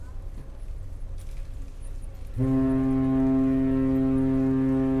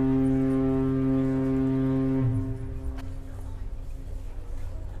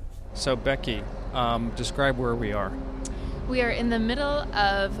So Becky, describe where we are. We are in the middle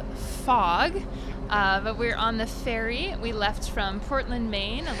of fog, but we're on the ferry. We left from Portland,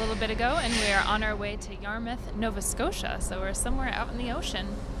 Maine a little bit ago, and we are on our way to Yarmouth, Nova Scotia. So we're somewhere out in the ocean.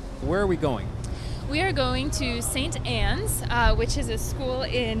 Where are we going? We are going to St. Anne's, which is a school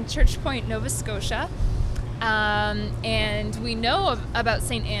in Church Point, Nova Scotia. And we know about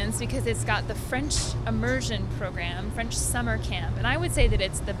St. Anne's because it's got the French immersion program, French summer camp. And I would say that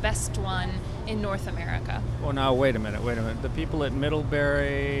it's the best one in North America. Well, now, wait a minute. The people at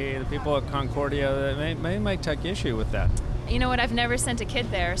Middlebury, the people at Concordia, they might take issue with that. You know what? I've never sent a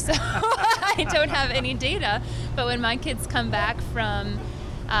kid there, so I don't have any data. But when my kids come back from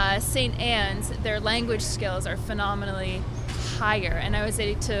St. Anne's, their language skills are phenomenally higher. And I would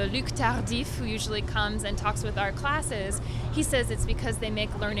say to Luc Tardif, who usually comes and talks with our classes, he says it's because they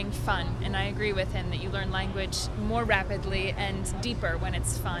make learning fun. And I agree with him that you learn language more rapidly and deeper when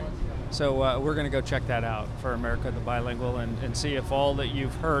it's fun. So we're going to go check that out for America the Bilingual and see if all that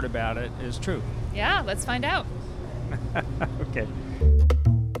you've heard about it is true. Yeah, let's find out. Okay.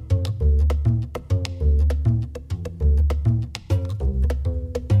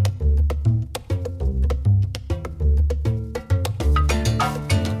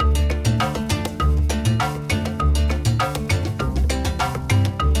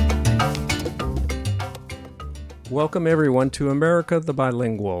 Welcome, everyone, to America the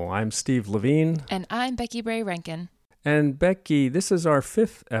Bilingual. I'm Steve Levine. And I'm Becky Bray Rankin. And Becky, this is our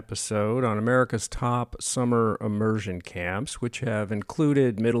 5th episode on America's top summer immersion camps, which have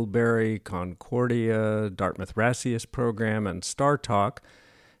included Middlebury, Concordia, Dartmouth Rassius program, and StarTalk.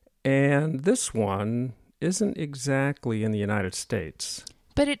 And this one isn't exactly in the United States.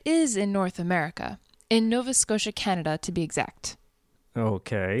 But it is in North America, in Nova Scotia, Canada, to be exact.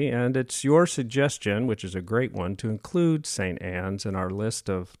 Okay, and it's your suggestion, which is a great one, to include St. Anne's in our list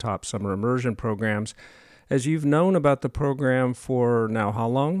of top summer immersion programs, as you've known about the program for now how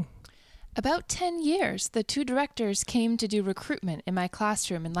long? About 10 years. The two directors came to do recruitment in my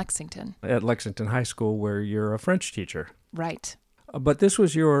classroom in Lexington. At Lexington High School, where you're a French teacher. Right. But this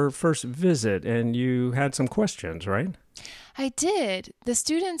was your first visit, and you had some questions, right? I did. The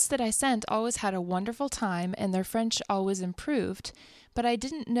students that I sent always had a wonderful time, and their French always improved. But I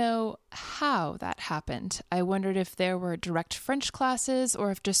didn't know how that happened. I wondered if there were direct French classes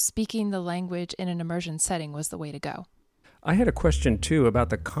or if just speaking the language in an immersion setting was the way to go. I had a question, too, about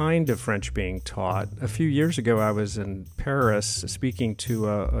the kind of French being taught. A few years ago, I was in Paris speaking to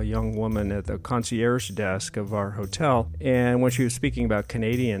a young woman at the concierge desk of our hotel. And when she was speaking about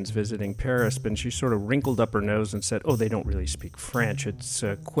Canadians visiting Paris, she sort of wrinkled up her nose and said, "Oh, they don't really speak French. It's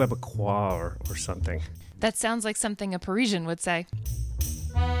Quebecois or something." That sounds like something a Parisian would say.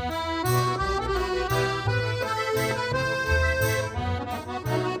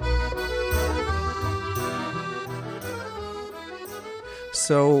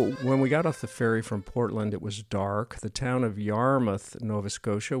 So when we got off the ferry from Portland, it was dark. The town of Yarmouth, Nova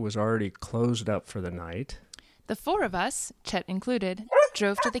Scotia, was already closed up for the night. The four of us, Chet included,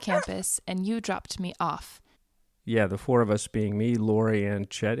 drove to the campus, and you dropped me off. Yeah, the four of us being me, Lori, and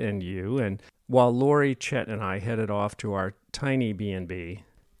Chet, and you. And while Lori, Chet, and I headed off to our tiny B&B,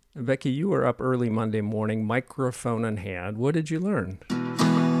 Becky, you were up early Monday morning, microphone in hand. What did you learn?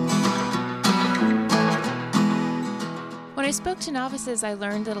 When I spoke to novices, I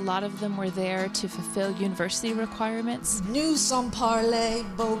learned that a lot of them were there to fulfill university requirements. Nous en parlons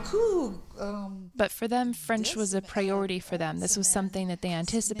beaucoup. But for them, French was a priority for them. This was something that they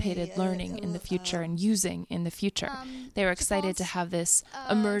anticipated learning in the future and using in the future. They were excited to have this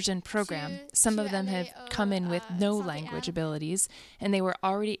immersion program. Some of them have come in with no language abilities, and they were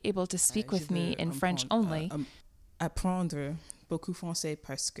already able to speak with me in French only. Apprendre beaucoup français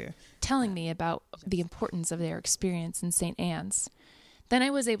parce que telling me about the importance of their experience in St. Anne's. Then I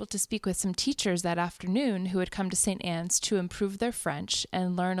was able to speak with some teachers that afternoon who had come to St. Anne's to improve their French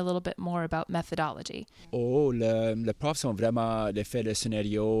and learn a little bit more about methodology. Les profs sont vraiment fait le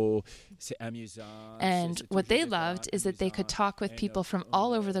scénario, c'est amusant. And what they loved is that they could talk with people from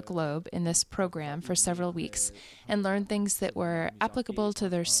all over the globe in this program for several weeks and learn things that were applicable to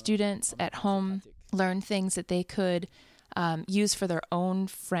their students at home, learn things that they could use for their own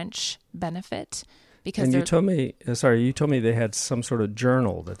French benefit. Because and you told me they had some sort of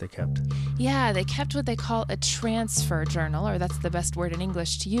journal that they kept. Yeah, they kept what they call a transfer journal, or that's the best word in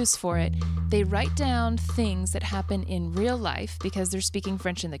English to use for it. They write down things that happen in real life because they're speaking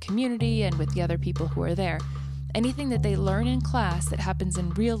French in the community and with the other people who are there. Anything that they learn in class that happens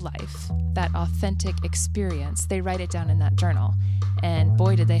in real life, that authentic experience, they write it down in that journal. And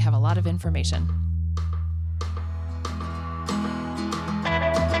boy, did they have a lot of information.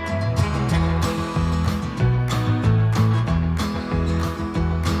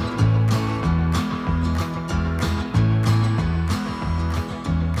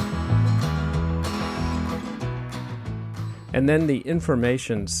 And then the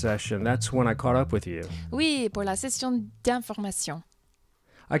information session, that's when I caught up with you. Oui, pour la session d'information.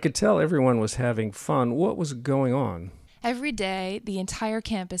 I could tell everyone was having fun. What was going on? Every day, the entire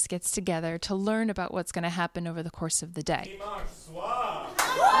campus gets together to learn about what's going to happen over the course of the day.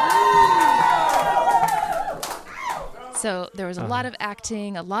 So there was a lot of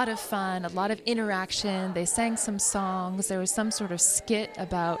acting, a lot of fun, a lot of interaction. They sang some songs. There was some sort of skit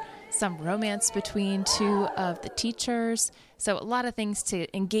about some romance between two of the teachers. So a lot of things to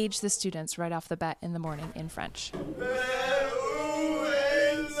engage the students right off the bat in the morning in French.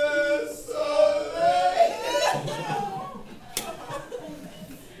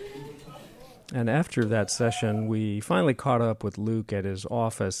 And after that session, we finally caught up with Luc at his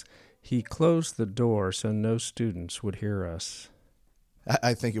office. He closed the door so no students would hear us.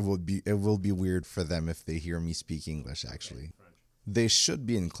 I think it will be weird for them if they hear me speak English, actually. They should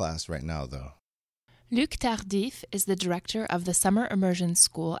be in class right now, though. Luc Tardif is the director of the Summer Immersion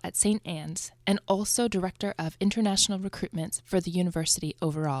School at St. Anne's and also director of international recruitment for the university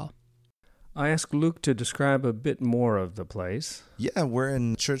overall. I asked Luc to describe a bit more of the place. Yeah, we're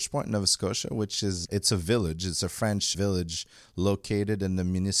in Church Point, Nova Scotia, it's a village. It's a French village located in the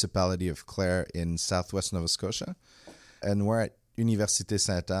municipality of Clare in southwest Nova Scotia. And we're at Université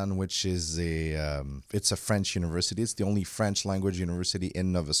Sainte-Anne, which is it's a French university. It's the only French language university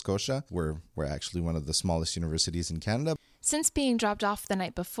in Nova Scotia. We're actually one of the smallest universities in Canada. Since being dropped off the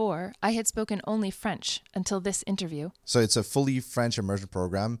night before, I had spoken only French until this interview. So it's a fully French immersion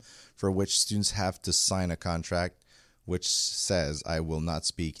program for which students have to sign a contract which says I will not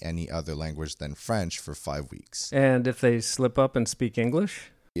speak any other language than French for 5 weeks. And if they slip up and speak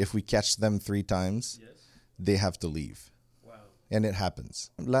English? If we catch them 3 times, they have to leave. Wow. And it happens.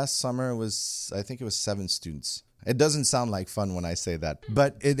 Last summer I think it was 7 students. It doesn't sound like fun when I say that,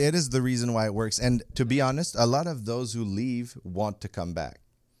 but it is the reason why it works. And to be honest, a lot of those who leave want to come back.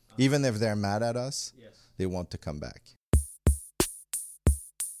 Even if they're mad at us, they want to come back.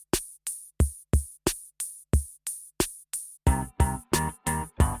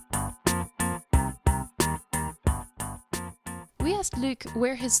 We asked Luc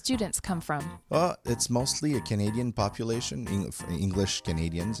where his students come from. It's mostly a Canadian population, English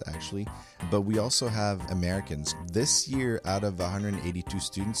Canadians actually, but we also have Americans. This year, out of 182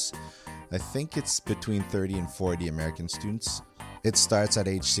 students, I think it's between 30 and 40 American students. It starts at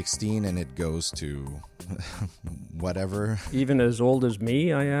age 16 and it goes to whatever. Even as old as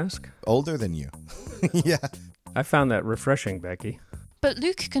me, I ask? Older than you. Yeah. I found that refreshing, Becky. But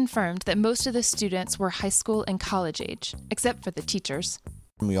Luc confirmed that most of the students were high school and college age, except for the teachers.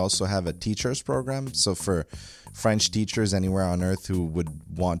 We also have a teachers program. So for French teachers anywhere on earth who would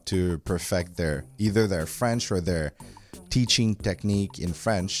want to perfect either their French or their teaching technique in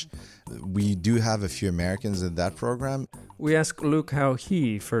French, we do have a few Americans in that program. We asked Luc how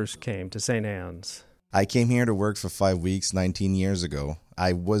he first came to St. Anne's. I came here to work for 5 weeks 19 years ago.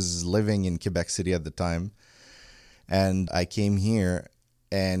 I was living in Quebec City at the time. And I came here,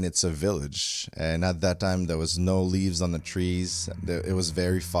 and it's a village. And at that time, there was no leaves on the trees. It was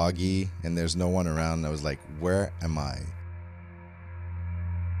very foggy, and there's no one around. I was like, where am I?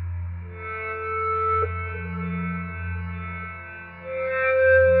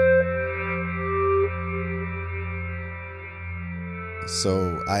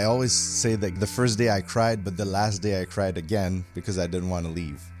 So I always say that the first day I cried, but the last day I cried again because I didn't want to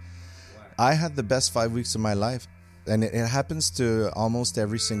leave. I had the best 5 weeks of my life. And it happens to almost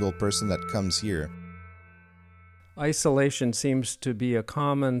every single person that comes here. Isolation seems to be a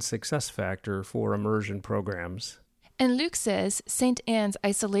common success factor for immersion programs. And Luc says St. Anne's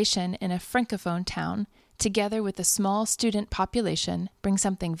isolation in a francophone town, together with a small student population, brings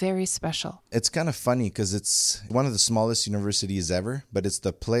something very special. It's kind of funny because it's one of the smallest universities ever, but it's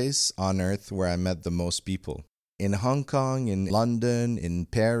the place on earth where I met the most people. In Hong Kong, in London, in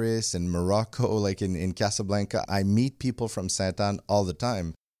Paris, in Morocco, like in Casablanca, I meet people from Sainte-Anne all the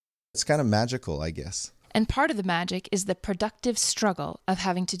time. It's kind of magical, I guess. And part of the magic is the productive struggle of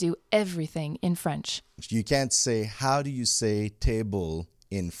having to do everything in French. You can't say, how do you say table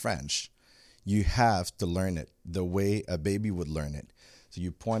in French? You have to learn it the way a baby would learn it. So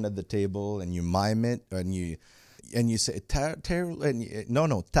you point at the table and you mime it and you say, table.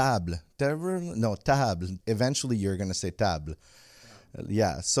 No, table. Eventually, you're going to say table.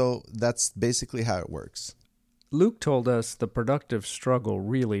 Yeah, so that's basically how it works. Luc told us the productive struggle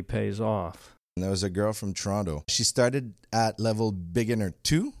really pays off. And there was a girl from Toronto. She started at level beginner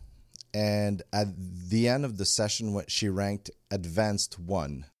 2, and at the end of the session, she ranked advanced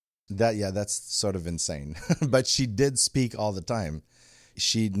 1. That's sort of insane. But she did speak all the time.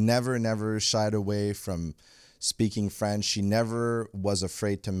 She never shied away from speaking French. She never was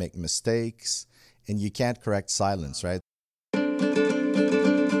afraid to make mistakes, and you can't correct silence, right?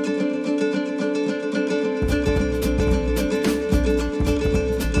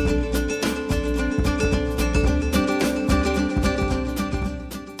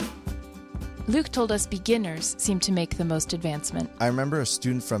 Luc told us beginners seem to make the most advancement. I remember a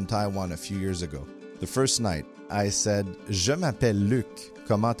student from Taiwan a few years ago. The first night, I said, "Je m'appelle Luc.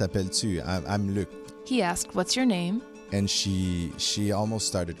 Comment t'appelles-tu?" I'm Luc. He asked, "What's your name?" And she almost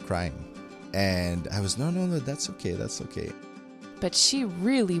started crying. And I was, no, that's okay. But she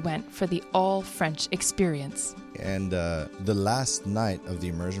really went for the all-French experience. And the last night of the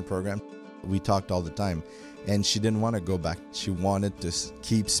immersion program, we talked all the time. And she didn't want to go back. She wanted to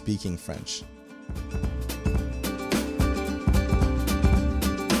keep speaking French.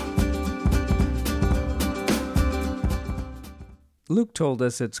 Luc told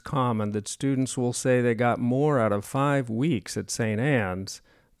us it's common that students will say they got more out of 5 weeks at St. Anne's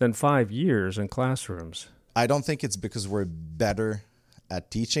than 5 years in classrooms. I don't think it's because we're better at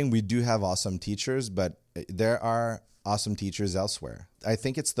teaching. We do have awesome teachers, but there are awesome teachers elsewhere. I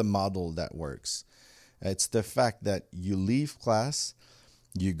think it's the model that works. It's the fact that you leave class,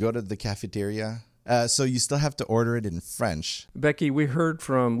 you go to the cafeteria, so you still have to order it in French. Becky, we heard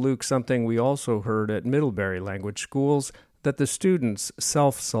from Luc something we also heard at Middlebury Language Schools, that the students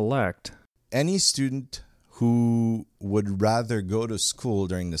self-select. Any student who would rather go to school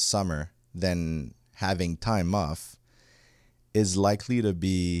during the summer than having time off is likely to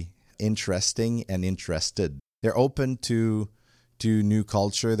be interesting and interested. They're open to new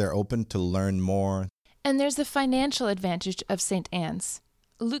culture. They're open to learn more. And there's the financial advantage of St. Anne's.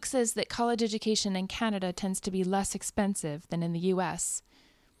 Luc says that college education in Canada tends to be less expensive than in the U.S.,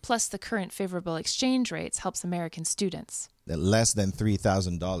 plus the current favorable exchange rates helps American students. Less than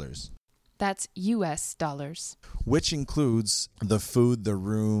 $3,000. That's U.S. dollars. Which includes the food, the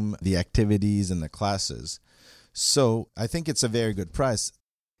room, the activities, and the classes. So I think it's a very good price.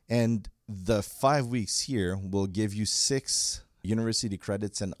 And the 5 weeks here will give you 6 university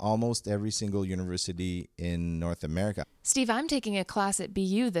credits in almost every single university in North America. Steve, I'm taking a class at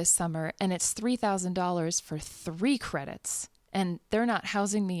BU this summer, and it's $3,000 for 3 credits. And they're not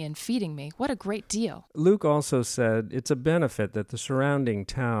housing me and feeding me. What a great deal. Luc also said it's a benefit that the surrounding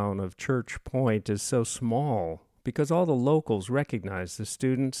town of Church Point is so small because all the locals recognize the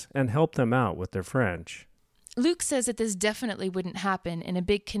students and help them out with their French. Luc says that this definitely wouldn't happen in a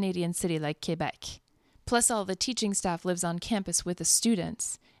big Canadian city like Quebec. Plus, all the teaching staff lives on campus with the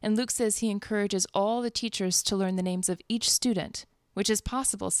students. And Luc says he encourages all the teachers to learn the names of each student, which is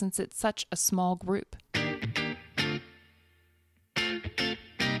possible since it's such a small group.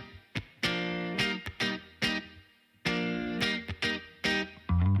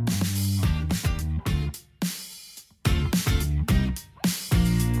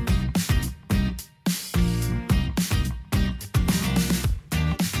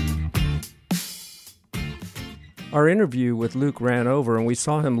 Our interview with Luc ran over, and we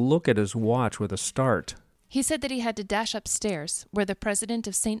saw him look at his watch with a start. He said that he had to dash upstairs, where the president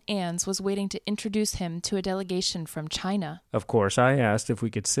of St. Anne's was waiting to introduce him to a delegation from China. Of course, I asked if we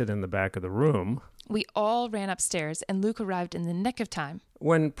could sit in the back of the room. We all ran upstairs, and Luc arrived in the nick of time.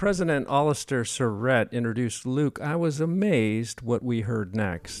 When President Alistair Surrett introduced Luc, I was amazed what we heard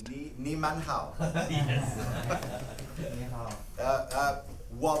next. Ni man hao. Yes. Ni hao.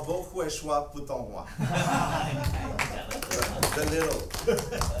 The little.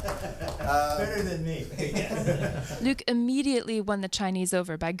 Better than me. Luc immediately won the Chinese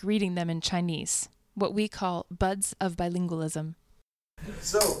over by greeting them in Chinese, what we call buds of bilingualism.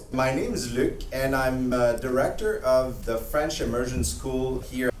 So, my name is Luc, and I'm director of the French Immersion School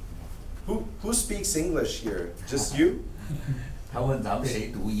here. Who speaks English here? Just you? 他问咱们谁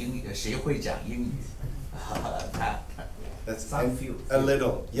读英语，谁会讲英语？That's a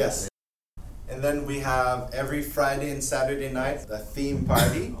little, yes. And then we have every Friday and Saturday night a theme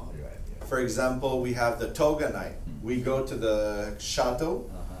party. For example, we have the toga night. We go to the chateau,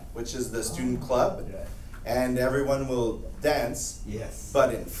 which is the student club, and everyone will dance,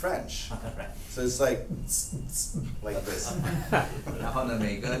 but in French. So it's like this. 然后呢，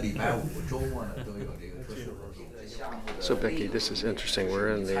每个礼拜五周末呢都有这个特殊活动。 So, Becky, this is interesting. We're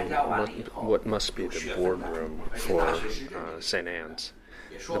in what must be the boardroom for St. Anne's.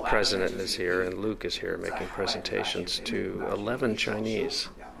 The president is here, and Luc is here making presentations to 11 Chinese.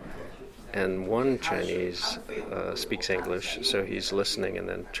 And one Chinese speaks English, so he's listening and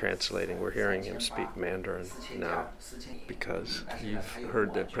then translating. We're hearing him speak Mandarin now because you've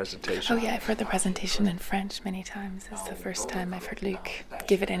heard the presentation. Oh, yeah, I've heard the presentation in French many times. It's the first time I've heard Luc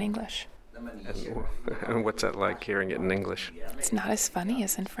give it in English. And what's that like, hearing it in English? It's not as funny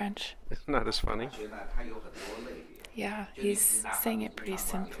as in French. It's not as funny. Yeah, he's saying it pretty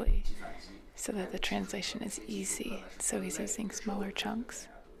simply so that the translation is easy. So he's using smaller chunks.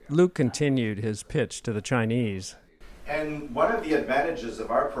 Luke continued his pitch to the Chinese. And one of the advantages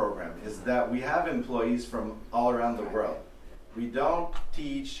of our program is that we have employees from all around the world. We don't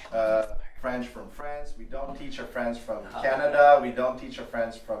teach French from France. We don't teach our friends from Canada. We don't teach our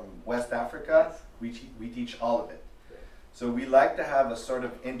friends from West Africa. We teach all of it. So we like to have a sort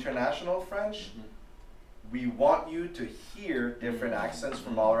of international French. We want you to hear different accents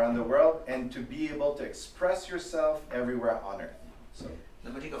from all around the world and to be able to express yourself everywhere on earth. So.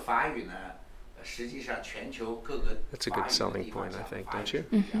 That's a good selling point, I think, don't you?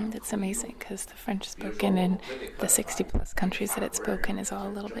 That's amazing because the French spoken in the 60-plus countries that it's spoken is all a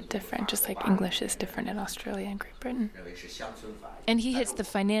little bit different, just like English is different in Australia and Great Britain. And he hits the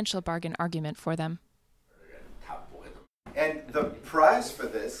financial bargain argument for them. And the price for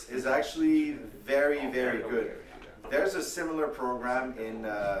this is actually very, very good. There's a similar program in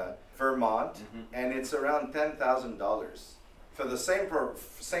Vermont, and it's around $10,000 for the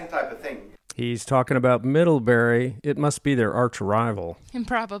same type of thing. He's talking about Middlebury. It must be their arch rival.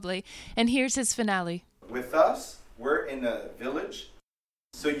 Probably. And here's his finale. With us, we're in a village,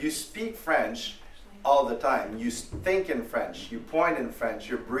 so you speak French all the time. You think in French, you point in French,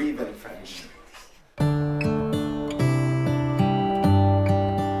 you breathe in French.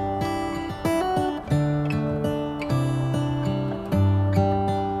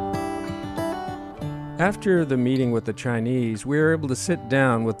 After the meeting with the Chinese, we were able to sit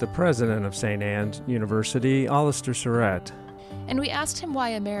down with the president of St. Anne's University, Alistair Surratt. And we asked him why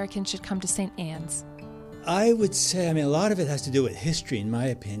Americans should come to St. Anne's. I would say, a lot of it has to do with history, in my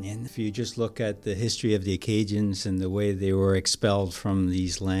opinion. If you just look at the history of the Acadians and the way they were expelled from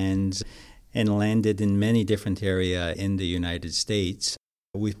these lands and landed in many different areas in the United States.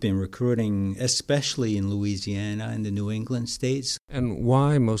 We've been recruiting, especially in Louisiana and the New England states. And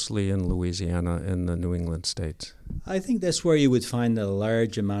why mostly in Louisiana and the New England states? I think that's where you would find a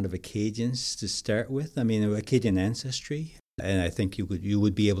large amount of Acadians to start with. Acadian ancestry. And I think you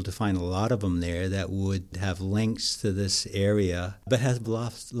would be able to find a lot of them there that would have links to this area, but have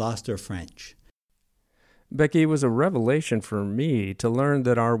lost their French. Becky, it was a revelation for me to learn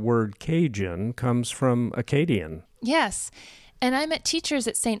that our word Cajun comes from Acadian. Yes. And I met teachers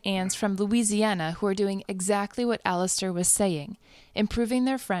at St. Anne's from Louisiana who are doing exactly what Alistair was saying, improving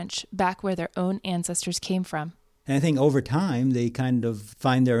their French back where their own ancestors came from. And I think over time they kind of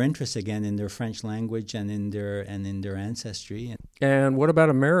find their interest again in their French language and in their ancestry. And what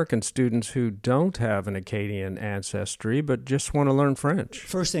about American students who don't have an Acadian ancestry but just want to learn French?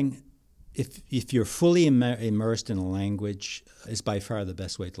 First thing, if you're fully immersed in a language, it's by far the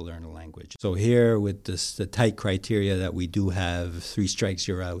best way to learn a language. So here with the tight criteria that we do have, 3 strikes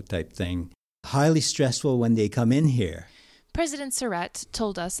you're out type thing, highly stressful when they come in here. President Surratt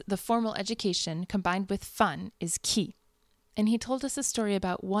told us the formal education combined with fun is key. And he told us a story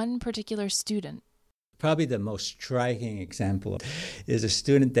about one particular student. Probably the most striking example is a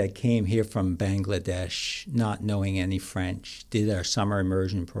student that came here from Bangladesh, not knowing any French, did our summer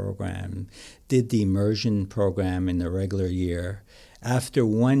immersion program, did the immersion program in the regular year. After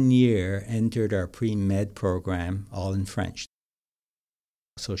 1 year, entered our pre-med program, all in French.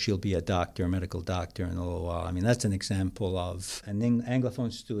 So she'll be a doctor, a medical doctor in a little while. That's an example of an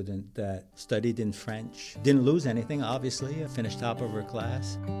Anglophone student that studied in French. Didn't lose anything, obviously, finished top of her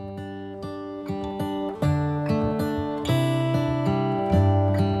class.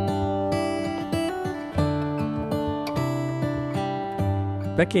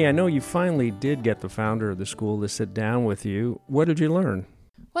 Becky, I know you finally did get the founder of the school to sit down with you. What did you learn?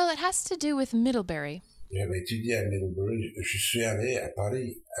 Well, it has to do with Middlebury.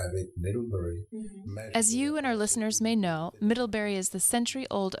 As you and our listeners may know, Middlebury is the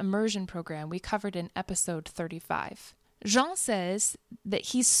century-old immersion program we covered in episode 35. Jean says that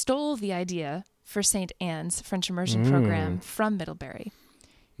he stole the idea for St. Anne's French immersion program from Middlebury.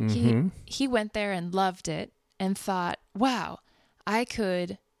 He went there and loved it and thought, wow, I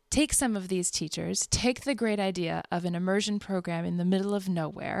could take some of these teachers, take the great idea of an immersion program in the middle of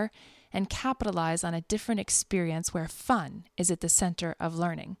nowhere, and capitalize on a different experience where fun is at the center of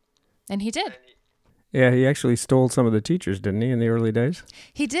learning. And he did. Yeah, he actually stole some of the teachers, didn't he, in the early days?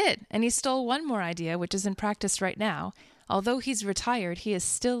 He did, and he stole one more idea, which is in practice right now. Although he's retired, he is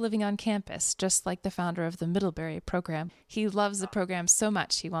still living on campus, just like the founder of the Middlebury program. He loves the program so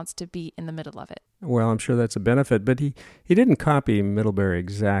much, he wants to be in the middle of it. Well, I'm sure that's a benefit, but he didn't copy Middlebury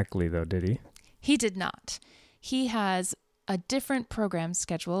exactly, though, did he? He did not. He has a different program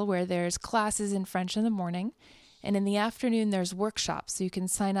schedule where there's classes in French in the morning, and in the afternoon there's workshops. So you can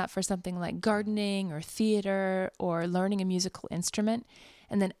sign up for something like gardening or theater or learning a musical instrument.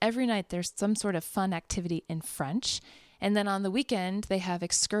 And then every night there's some sort of fun activity in French. And then on the weekend they have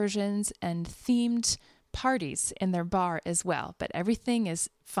excursions and themed parties in their bar as well. But everything is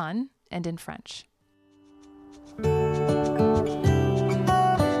fun and in French.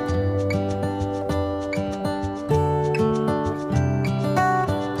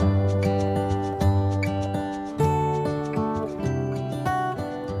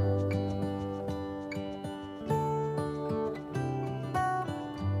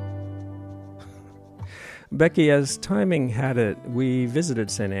 Becky, as timing had it, we visited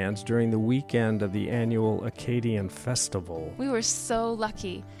St. Anne's during the weekend of the annual Acadian Festival. We were so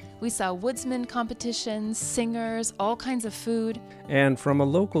lucky. We saw woodsman competitions, singers, all kinds of food. And from a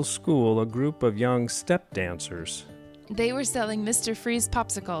local school, a group of young step dancers. They were selling Mr. Freeze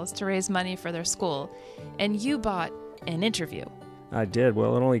popsicles to raise money for their school. And you bought an interview. I did.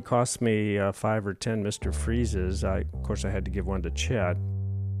 Well, it only cost me 5 or 10 Mr. Freezes. Of course, I had to give one to Chet.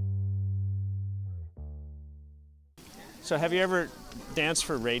 So have you ever danced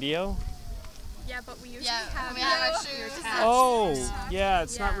for radio? Yeah, but we usually have our shoes. Oh, yeah,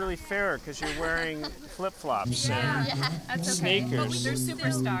 it's not really fair because you're wearing flip-flops and sneakers. But they're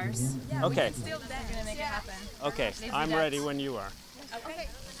superstars. Okay. We can still dance. We're going to make it happen. Okay, I'm ready when you are. Okay.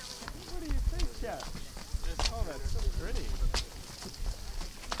 What do you think, Chet? Oh, that's so pretty.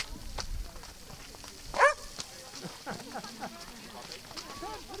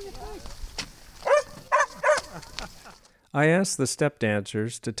 What do you think? I asked the step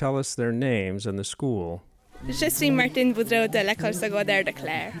dancers to tell us their names and the school. Je suis Martine Boudreau de l'École secondaire de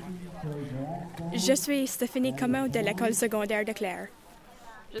Clare. Je suis Stéphanie Comeau de l'École secondaire de Clare.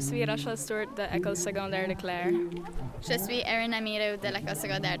 Je suis Rachel Stewart de l'École secondaire de Clare. Je suis Erin Amiro de l'École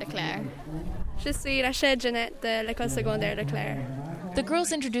secondaire de Clare. Je suis Rachel Jeanette de l'École secondaire de Clare. The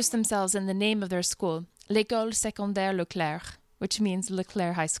girls introduced themselves in the name of their school, l'École secondaire Leclerc, which means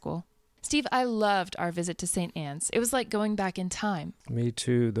Leclerc High School. Steve, I loved our visit to St. Anne's. It was like going back in time. Me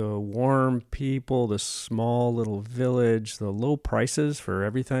too. The warm people, the small little village, the low prices for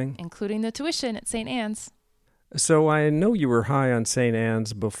everything. Including the tuition at St. Anne's. So I know you were high on St.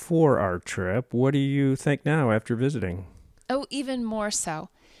 Anne's before our trip. What do you think now after visiting? Oh, even more so.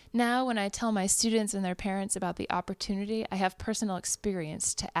 Now when I tell my students and their parents about the opportunity, I have personal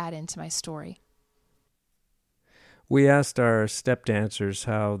experience to add into my story. We asked our step dancers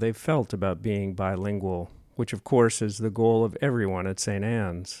how they felt about being bilingual, which of course is the goal of everyone at St.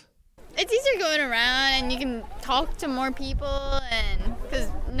 Anne's. It's easier going around and you can talk to more people, and because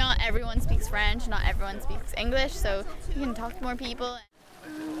not everyone speaks French, not everyone speaks English, so you can talk to more people.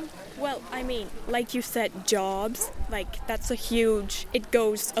 Well, I mean, like you said, jobs, like that's it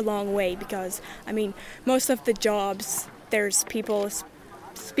goes a long way because, I mean, most of the jobs, there's people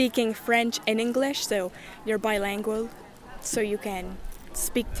speaking French and English, so you're bilingual, so you can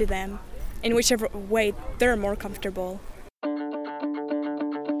speak to them in whichever way they're more comfortable.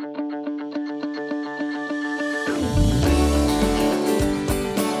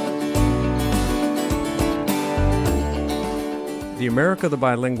 The America the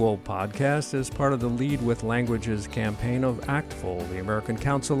Bilingual podcast is part of the Lead with Languages campaign of ACTFL, the American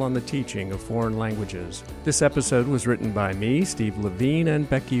Council on the Teaching of Foreign Languages. This episode was written by me, Steve Levine, and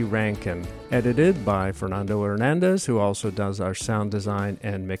Becky Rankin. Edited by Fernando Hernandez, who also does our sound design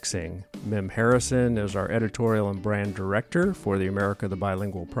and mixing. Mim Harrison is our editorial and brand director for the America the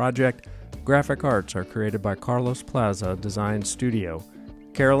Bilingual project. Graphic arts are created by Carlos Plaza Design Studio.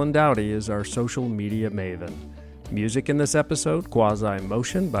 Carolyn Dowdy is our social media maven. Music in this episode, Quasi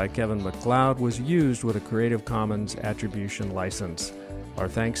Motion by Kevin MacLeod, was used with a Creative Commons Attribution license. Our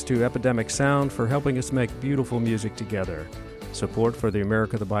thanks to Epidemic Sound for helping us make beautiful music together. Support for the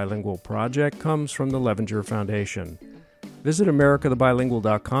America the Bilingual project comes from the Levenger Foundation. Visit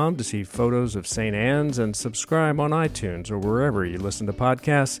americathebilingual.com to see photos of St. Anne's and subscribe on iTunes or wherever you listen to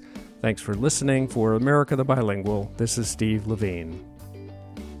podcasts. Thanks for listening. For America the Bilingual, this is Steve Levine.